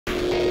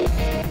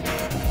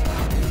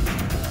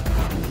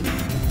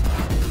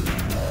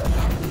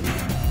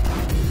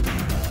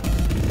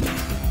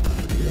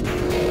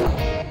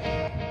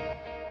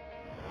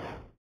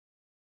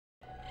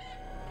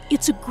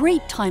It's a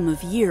great time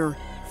of year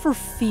for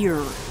fear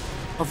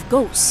of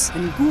ghosts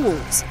and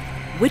ghouls,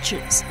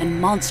 witches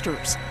and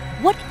monsters.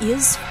 What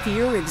is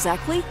fear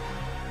exactly?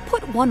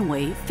 Put one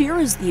way, fear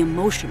is the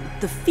emotion,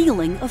 the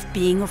feeling of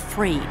being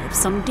afraid of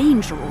some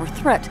danger or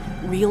threat,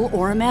 real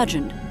or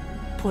imagined.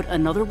 Put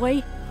another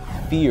way,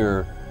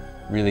 fear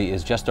really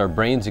is just our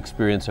brain's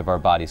experience of our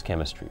body's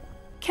chemistry.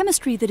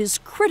 Chemistry that is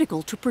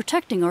critical to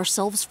protecting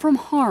ourselves from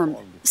harm.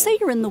 Say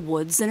you're in the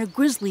woods and a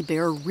grizzly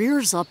bear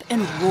rears up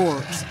and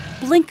roars.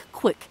 Blink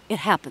quick, it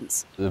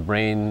happens. The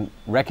brain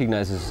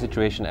recognizes a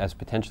situation as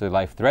potentially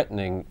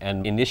life-threatening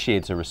and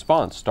initiates a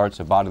response, starts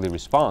a bodily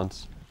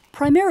response.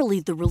 Primarily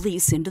the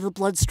release into the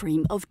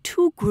bloodstream of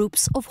two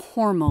groups of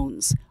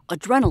hormones,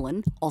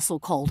 adrenaline, also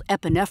called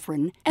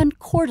epinephrine, and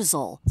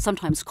cortisol,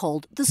 sometimes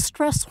called the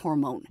stress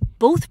hormone,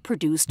 both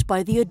produced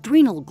by the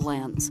adrenal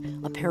glands,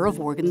 a pair of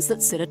organs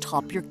that sit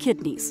atop your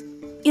kidneys.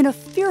 In a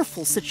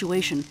fearful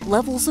situation,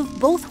 levels of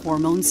both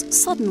hormones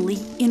suddenly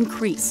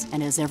increase,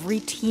 and as every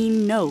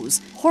teen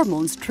knows,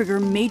 hormones trigger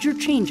major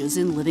changes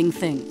in living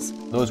things.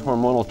 Those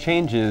hormonal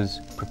changes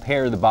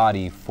prepare the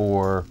body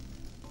for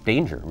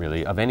danger,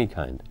 really, of any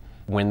kind.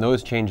 When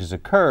those changes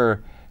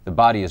occur, the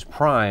body is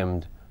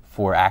primed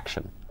for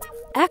action.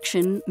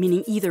 Action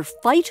meaning either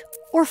fight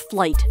or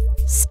flight,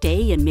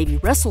 stay and maybe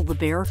wrestle the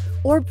bear,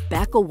 or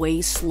back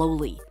away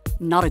slowly.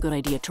 Not a good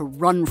idea to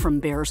run from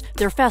bears.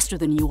 They're faster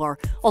than you are,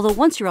 although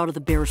once you're out of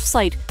the bear's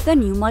sight,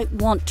 then you might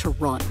want to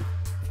run.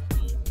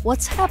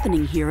 What's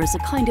happening here is a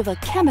kind of a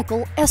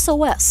chemical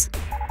SOS,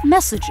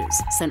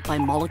 messages sent by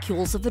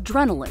molecules of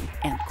adrenaline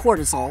and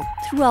cortisol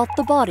throughout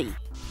the body.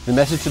 The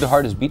message to the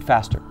heart is beat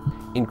faster.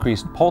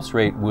 Increased pulse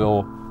rate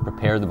will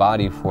prepare the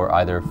body for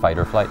either fight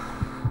or flight.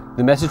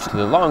 The message to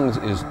the lungs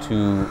is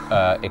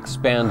to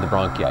expand the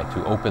bronchi,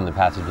 to open the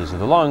passages of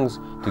the lungs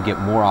to get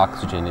more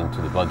oxygen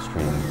into the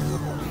bloodstream.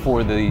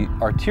 For the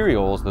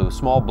arterioles, the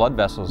small blood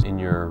vessels in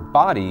your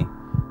body,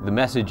 the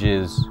message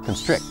is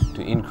constrict,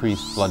 to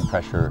increase blood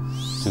pressure,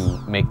 to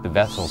make the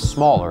vessels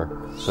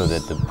smaller so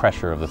that the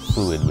pressure of the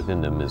fluid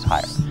within them is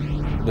higher.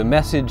 The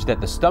message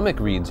that the stomach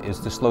reads is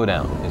to slow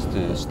down, is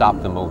to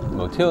stop the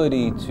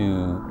motility,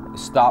 to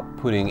stop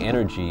putting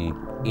energy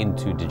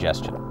into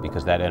digestion,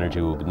 because that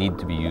energy will need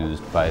to be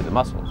used by the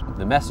muscles.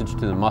 The message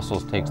to the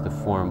muscles takes the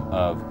form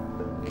of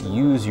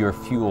use your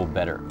fuel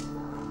better.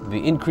 The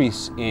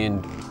increase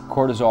in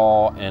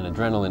cortisol and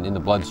adrenaline in the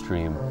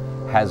bloodstream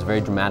has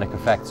very dramatic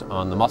effects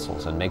on the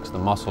muscles and makes the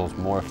muscles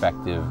more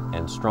effective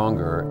and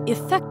stronger.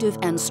 Effective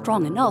and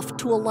strong enough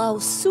to allow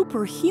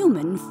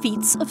superhuman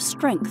feats of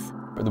strength.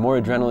 The more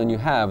adrenaline you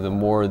have, the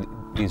more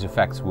these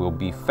effects will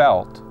be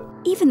felt.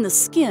 Even the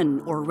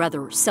skin, or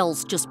rather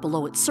cells just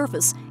below its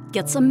surface,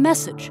 gets a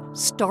message: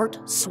 start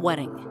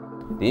sweating.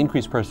 The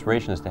increased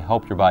perspiration is to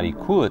help your body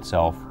cool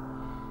itself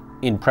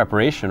in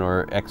preparation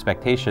or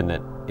expectation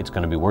that it's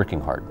going to be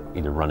working hard,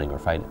 either running or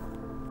fighting.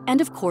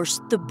 And of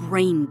course, the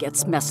brain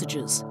gets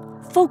messages.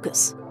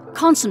 Focus,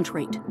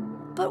 concentrate.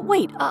 But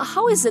wait,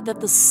 how is it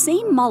that the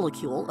same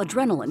molecule,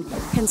 adrenaline,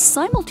 can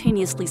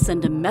simultaneously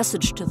send a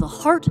message to the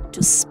heart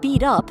to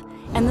speed up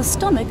and the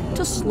stomach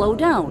to slow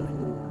down?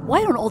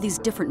 Why don't all these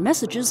different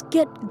messages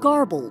get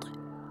garbled?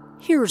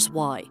 Here's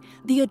why.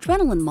 The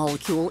adrenaline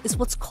molecule is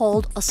what's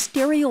called a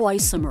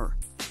stereoisomer.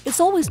 It's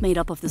always made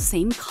up of the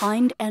same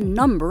kind and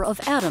number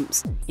of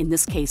atoms, in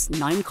this case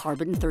 9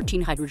 carbon,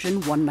 13 hydrogen,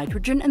 1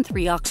 nitrogen, and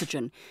 3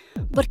 oxygen,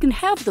 but can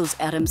have those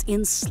atoms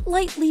in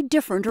slightly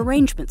different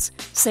arrangements,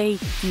 say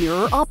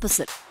mirror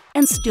opposite,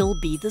 and still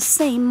be the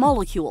same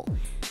molecule.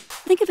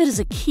 Think of it as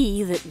a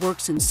key that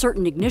works in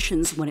certain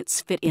ignitions when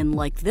it's fit in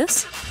like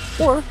this,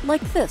 or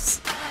like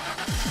this.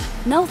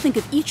 Now think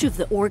of each of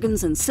the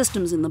organs and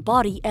systems in the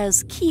body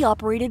as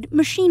key-operated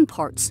machine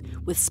parts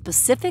with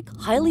specific,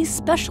 highly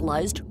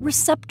specialized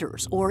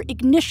receptors or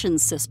ignition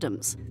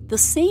systems. The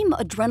same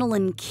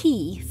adrenaline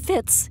key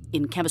fits,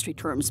 in chemistry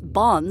terms,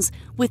 bonds,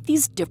 with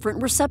these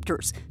different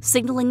receptors,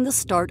 signaling the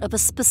start of a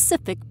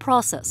specific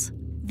process.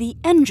 The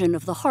engine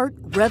of the heart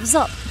revs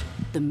up.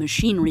 The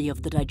machinery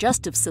of the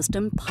digestive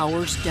system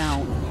powers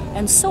down,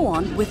 and so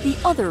on with the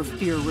other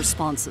fear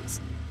responses.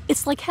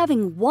 It's like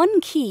having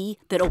one key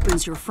that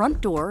opens your front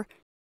door,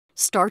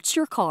 starts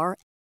your car,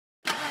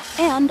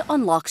 and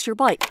unlocks your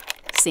bike.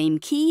 Same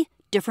key,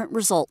 different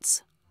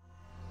results.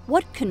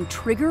 What can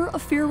trigger a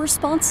fear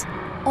response?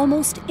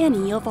 Almost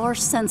any of our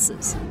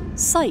senses.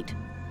 Sight,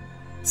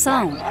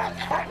 sound,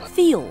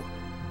 feel,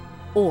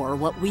 or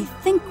what we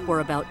think we're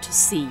about to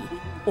see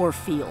or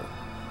feel.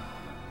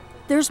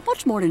 There's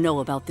much more to know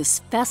about this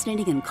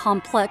fascinating and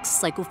complex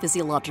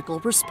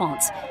psychophysiological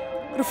response,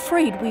 but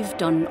afraid we've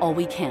done all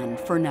we can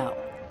for now.